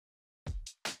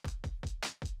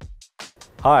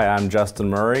Hi, I'm Justin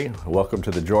Murray. Welcome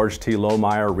to the George T.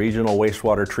 Lohmeyer Regional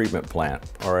Wastewater Treatment Plant,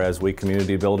 or as we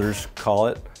community builders call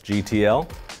it, GTL.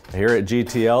 Here at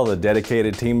GTL, the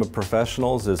dedicated team of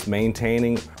professionals is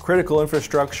maintaining critical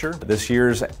infrastructure. This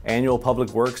year's annual Public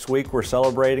Works Week, we're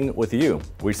celebrating with you.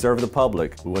 We serve the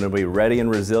public. We want to be ready and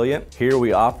resilient. Here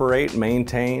we operate,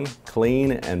 maintain,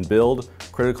 clean, and build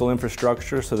critical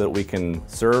infrastructure so that we can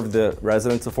serve the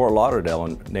residents of Fort Lauderdale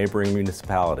and neighboring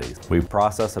municipalities. We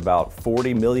process about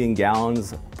 40 million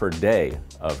gallons per day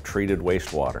of treated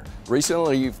wastewater.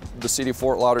 Recently, the City of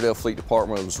Fort Lauderdale Fleet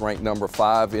Department was ranked number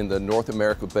 5 in the North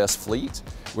America Best Fleet.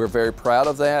 We're very proud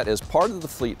of that. As part of the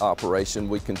fleet operation,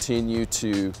 we continue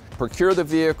to procure the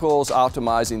vehicles,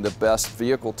 optimizing the best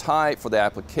vehicle type for the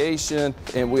application,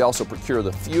 and we also procure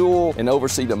the fuel and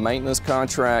oversee the maintenance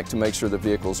contract to make sure the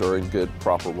vehicles are in good,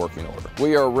 proper working order.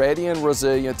 We are ready and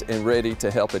resilient and ready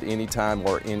to help at any time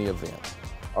or any event.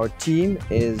 Our team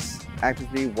is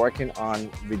actively working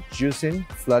on reducing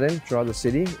flooding throughout the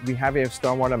city. We have a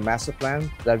stormwater master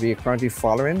plan that we are currently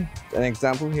following. An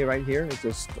example here, right here, is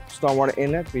a stormwater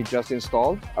inlet we just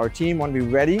installed. Our team want to be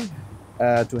ready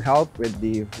to help with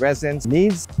the residents'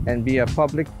 needs and be a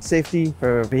public safety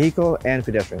for vehicle and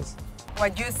pedestrians.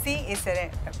 What you see is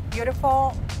a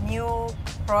beautiful new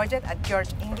project at George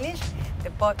English, the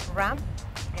boat ramp.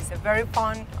 It's a very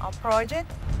fun project,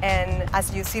 and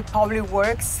as you see, Public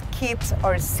Works keeps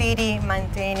our city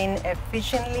maintaining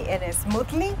efficiently and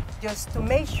smoothly, just to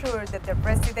make sure that the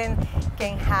resident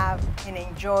can have and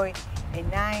enjoy a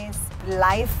nice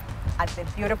life at the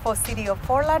beautiful city of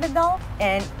Fort Lauderdale.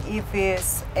 And if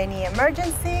there's any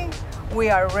emergency, we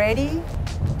are ready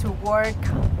to work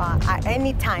at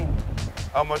any time.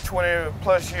 I'm a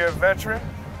 20-plus year veteran.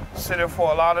 City of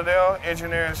Fort Lauderdale,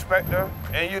 engineer inspector,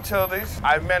 and utilities.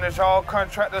 I manage all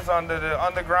contractors under the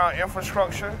underground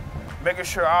infrastructure, making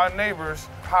sure our neighbors'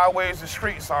 highways and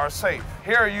streets are safe.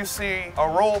 Here you see a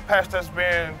road patch that's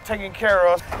been taken care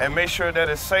of and make sure that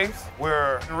it's safe.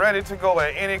 We're ready to go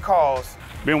at any cause.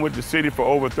 Been with the city for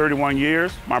over 31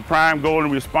 years. My prime goal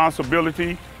and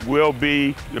responsibility will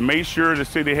be to make sure the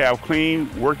city have clean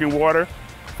working water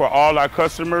for all our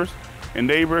customers and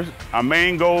neighbors. Our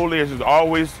main goal is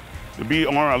always to be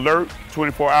on alert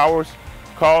 24 hours,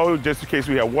 call just in case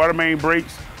we have water main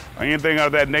breaks or anything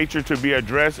of that nature to be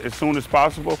addressed as soon as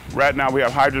possible. Right now we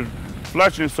have hydrant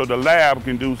flushing so the lab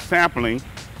can do sampling,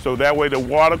 so that way the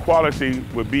water quality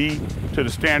would be to the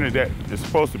standard that it's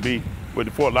supposed to be with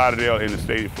the Fort Lauderdale in the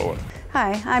state of Florida.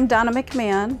 Hi, I'm Donna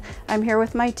McMahon. I'm here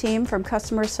with my team from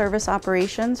Customer Service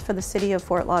Operations for the City of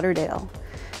Fort Lauderdale.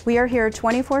 We are here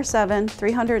 24/7,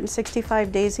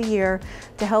 365 days a year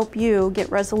to help you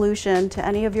get resolution to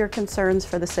any of your concerns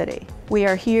for the city. We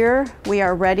are here, we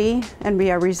are ready, and we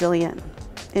are resilient.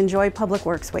 Enjoy Public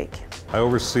Works Week. I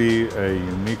oversee a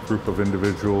unique group of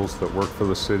individuals that work for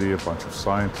the city, a bunch of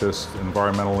scientists,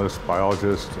 environmentalists,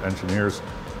 biologists, engineers.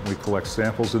 We collect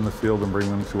samples in the field and bring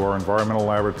them to our environmental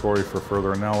laboratory for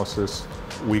further analysis.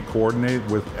 We coordinate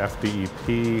with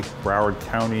FDEP, Broward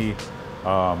County,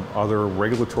 other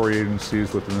regulatory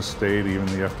agencies within the state, even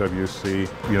the FWC.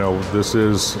 You know, this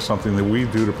is something that we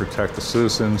do to protect the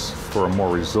citizens for a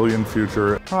more resilient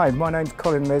future. Hi, my name's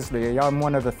Colin. I'm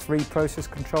one of the 3 process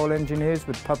control engineers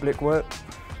with Public Works.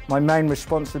 My main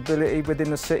responsibility within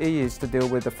the city is to deal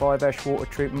with the 5-ash water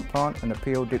treatment plant and the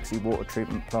Peel Dixie water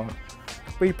treatment plant.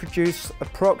 We produce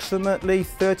approximately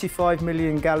 35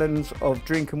 million gallons of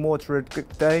drinking water a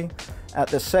day. At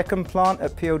the second plant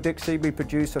at Peel Dixie, we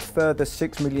produce a further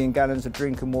 6 million gallons of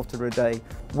drinking water a day.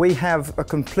 We have a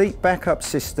complete backup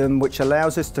system which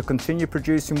allows us to continue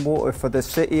producing water for the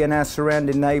city and our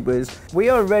surrounding neighbours. We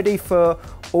are ready for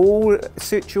all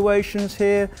situations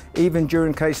here, even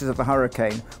during cases of a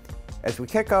hurricane. As we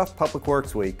kick off Public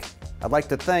Works Week, I'd like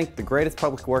to thank the greatest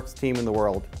public works team in the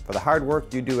world for the hard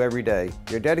work you do every day,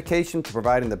 your dedication to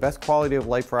providing the best quality of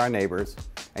life for our neighbors,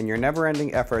 and your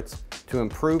never-ending efforts to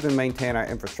improve and maintain our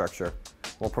infrastructure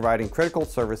while providing critical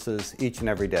services each and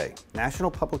every day.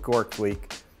 National Public Works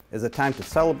Week is a time to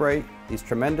celebrate these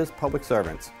tremendous public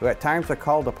servants who at times are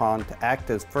called upon to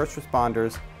act as first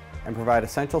responders and provide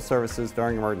essential services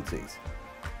during emergencies.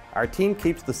 Our team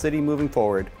keeps the city moving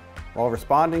forward while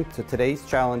responding to today's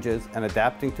challenges and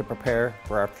adapting to prepare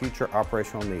for our future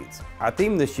operational needs. Our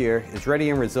theme this year is Ready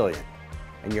and Resilient,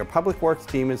 and your Public Works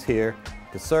team is here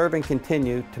to serve and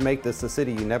continue to make this the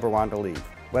city you never want to leave.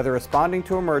 Whether responding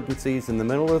to emergencies in the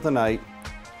middle of the night,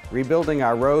 rebuilding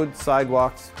our roads,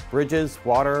 sidewalks, bridges,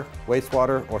 water,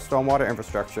 wastewater, or stormwater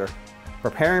infrastructure,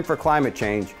 preparing for climate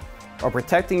change, or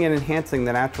protecting and enhancing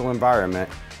the natural environment,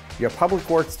 your Public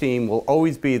Works team will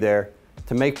always be there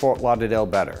to make Fort Lauderdale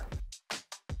better.